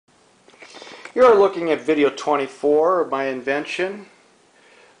You're looking at video 24 of my invention.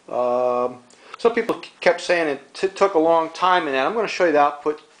 Some people kept saying it took a long time in that. I'm going to show you the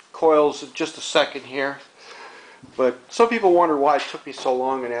output coils in just a second here. But some people wonder why it took me so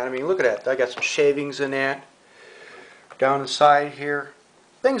long in that. I mean, look at that. I got some shavings in that. Down inside here.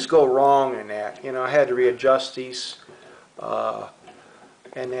 Things go wrong in that. You know, I had to readjust these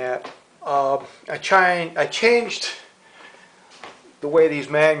and that. I changed the way these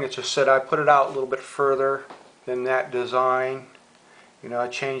magnets are set. I put it out a little bit further than that design. You know, I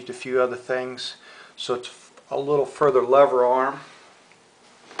changed a few other things so it's a little further lever arm.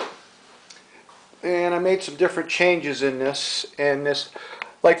 And I made some different changes in this. And this,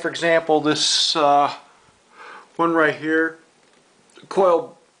 like for example, this one right here,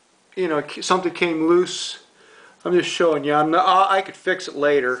 coil, you know, something came loose. I'm just showing you. I could fix it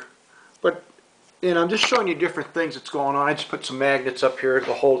later, but you know, I'm just showing you different things that's going on. I just put some magnets up here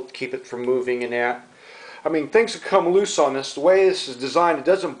to hold, keep it from moving and that. I mean, things that come loose on this. The way this is designed, it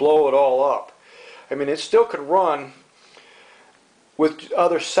doesn't blow it all up. I mean, it still could run with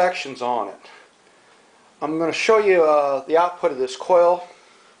other sections on it. I'm going to show you the output of this coil.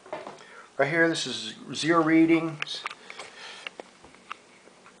 Right here, this is 0 readings.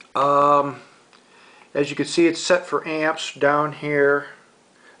 As you can see, it's set for amps down here.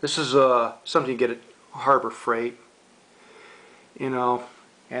 This is something you get at Harbor Freight. You know,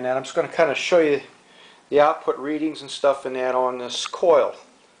 and then I'm just going to kind of show you the output readings and stuff in that on this coil.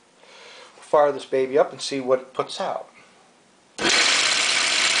 Fire this baby up and see what it puts out. Right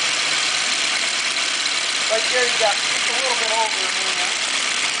there you got just a little bit over a minute.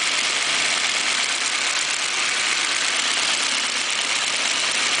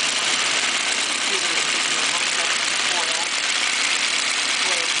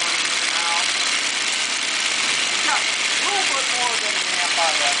 Got a little bit more than an amp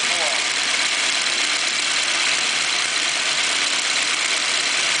out of that coil.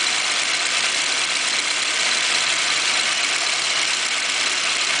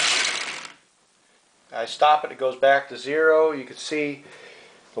 I stop it, it goes back to 0. You can see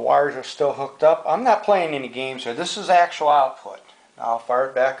the wires are still hooked up. I'm not playing any games here. This is actual output. Now I'll fire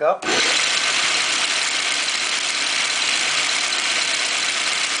it back up.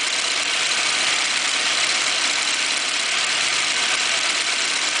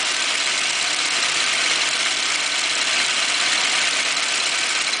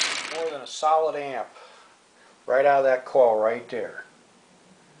 More than a solid amp right out of that coil right there.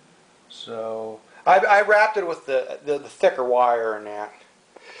 So I wrapped it with the thicker wire in that.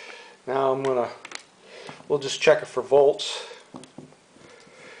 Now we'll just check it for volts.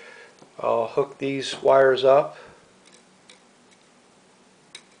 I'll hook these wires up.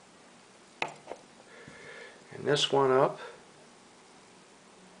 And this one up.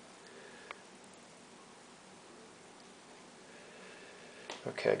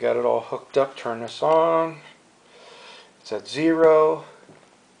 Okay, I got it all hooked up. Turn this on. It's at 0.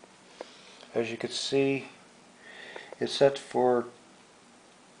 As you can see, it's set for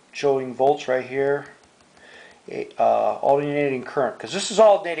showing volts right here. Alternating current, because this is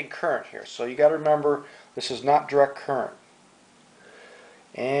alternating current here. So you got to remember, this is not direct current.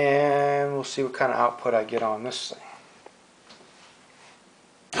 And we'll see what kind of output I get on this thing.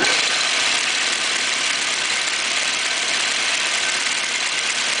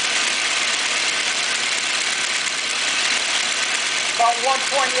 About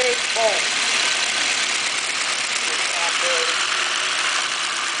 1.8 volts.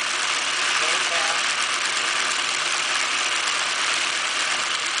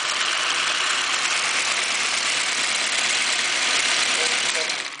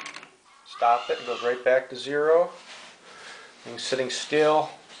 Stop it, it goes right back to 0. And sitting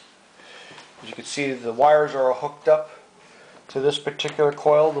still. As you can see, the wires are all hooked up to this particular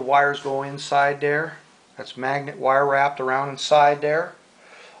coil. The wires go inside there. That's magnet wire wrapped around inside there.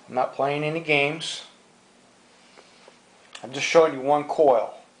 I'm not playing any games. I'm just showing you one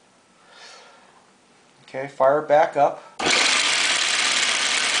coil. Okay, fire it back up.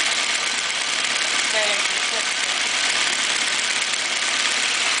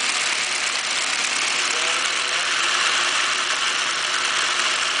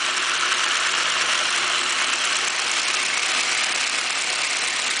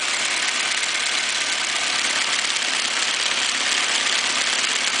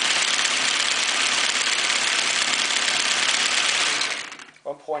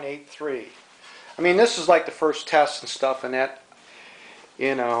 .83. I mean, this is like the first test and stuff, and that,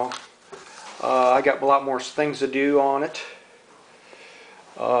 you know, I got a lot more things to do on it.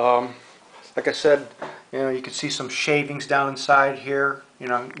 Like I said, you know, you can see some shavings down inside here. you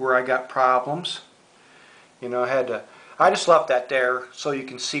know, where I got problems. You know, I just left that there so you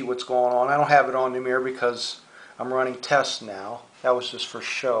can see what's going on. I don't have it on the mirror because I'm running tests now. That was just for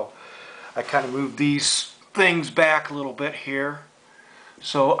show. I kind of moved these things back a little bit here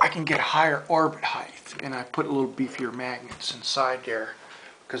so I can get a higher orbit height. And I put a little beefier magnets inside there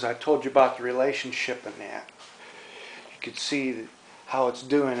because I told you about the relationship in that. You can see how it's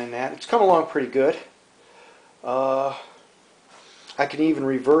doing in that. It's come along pretty good. I can even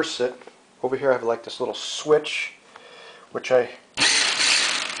reverse it. Over here I have like this little switch, which I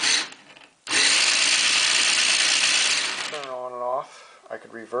turn on and off. I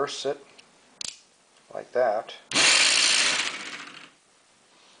could reverse it like that.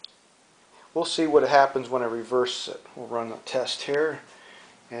 We'll see what happens when I reverse it. We'll run a test here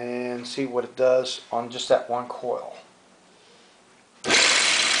and see what it does on just that one coil. It's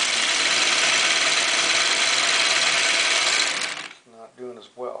not doing as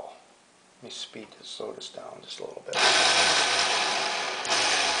well. Let me slow this down just a little bit.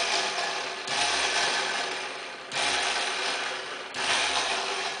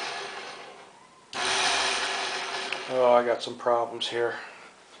 Oh, I got some problems here.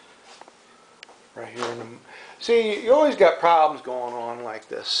 Right here in the... See, you always got problems going on like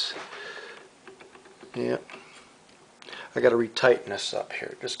this. Yep. I got to retighten this up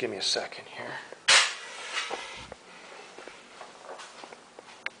here. Just give me a second here.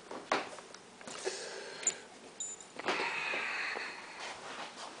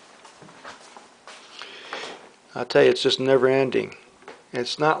 I'll tell you, it's just never ending.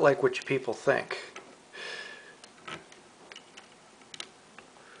 It's not like what you people think.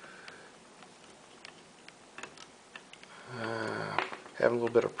 Having a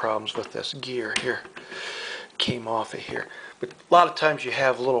little bit of problems with this gear here. Came off of here. But a lot of times you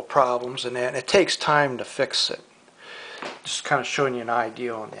have little problems in that, and it takes time to fix it. Just kind of showing you an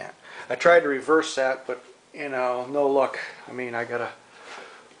idea on that. I tried to reverse that, but you know, no luck. I mean, I gotta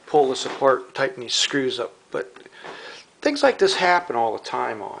pull this apart, tighten these screws up. But things like this happen all the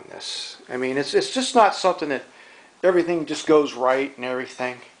time on this. I mean, it's just not something that everything just goes right and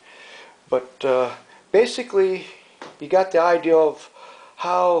everything. But basically, you got the idea of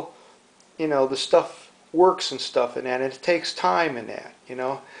how, you know, the stuff works and stuff in that, and it takes time in that, you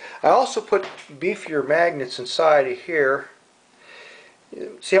know. I also put beefier magnets inside of here.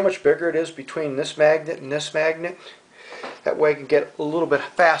 See how much bigger it is between this magnet and this magnet? That way I can get a little bit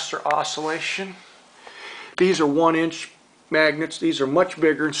faster oscillation. These are 1-inch magnets. These are much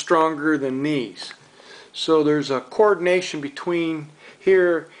bigger and stronger than these. So there's a coordination between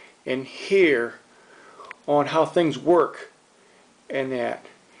here and here on how things work and that.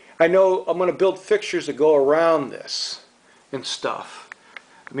 I know I'm going to build fixtures that go around this and stuff.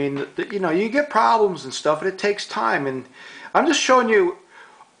 I mean, you know, you get problems and stuff, and it takes time. And I'm just showing you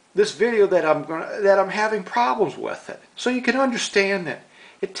this video that I'm having problems with it, so you can understand that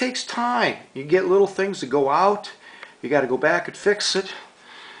it takes time. You get little things that go out. You got to go back and fix it.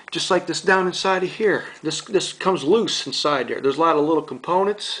 Just like this down inside of here. This comes loose inside there. There's a lot of little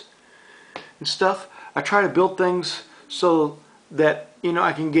components and stuff. I try to build things so that, you know,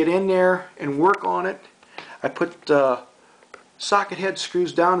 I can get in there and work on it. I put socket head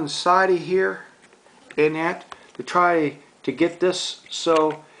screws down inside of here and that to try to get this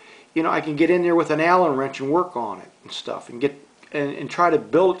so, you know, I can get in there with an Allen wrench and work on it and stuff and get and try to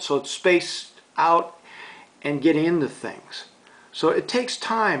build it so it's spaced out and get into things. So it takes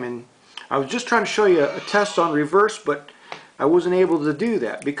time, and I was just trying to show you a test on reverse, but I wasn't able to do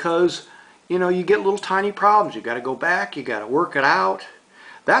that because, you know, you get little tiny problems. You got to go back, you got to work it out.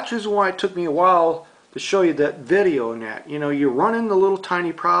 That's the reason why it took me a while to show you that video and that. You know, you run into little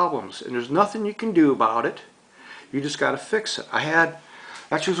tiny problems, and there's nothing you can do about it. You just got to fix it.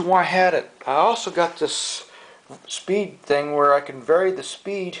 That's the reason why I had it. I also got this speed thing where I can vary the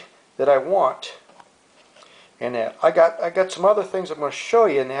speed that I want. And that I got some other things I'm going to show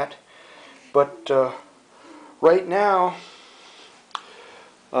you in that, but right now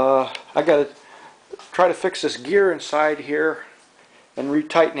I got to try to fix this gear inside here and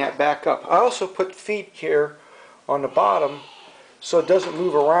retighten that back up. I also put feet here on the bottom so it doesn't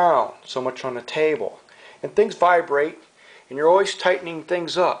move around so much on the table. And things vibrate, and you're always tightening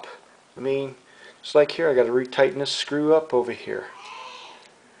things up. I mean, just like here, I got to retighten this screw up over here.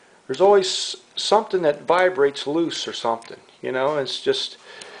 There's always something that vibrates loose or something, you know. It's just,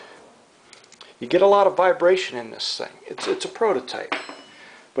 you get a lot of vibration in this thing. It's a prototype,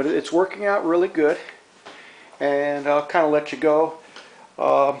 but it's working out really good, and I'll kind of let you go.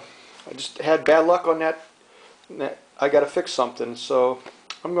 I just had bad luck on that. I got to fix something, so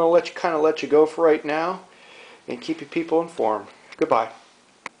I'm going to let you go for right now and keep you people informed. Goodbye.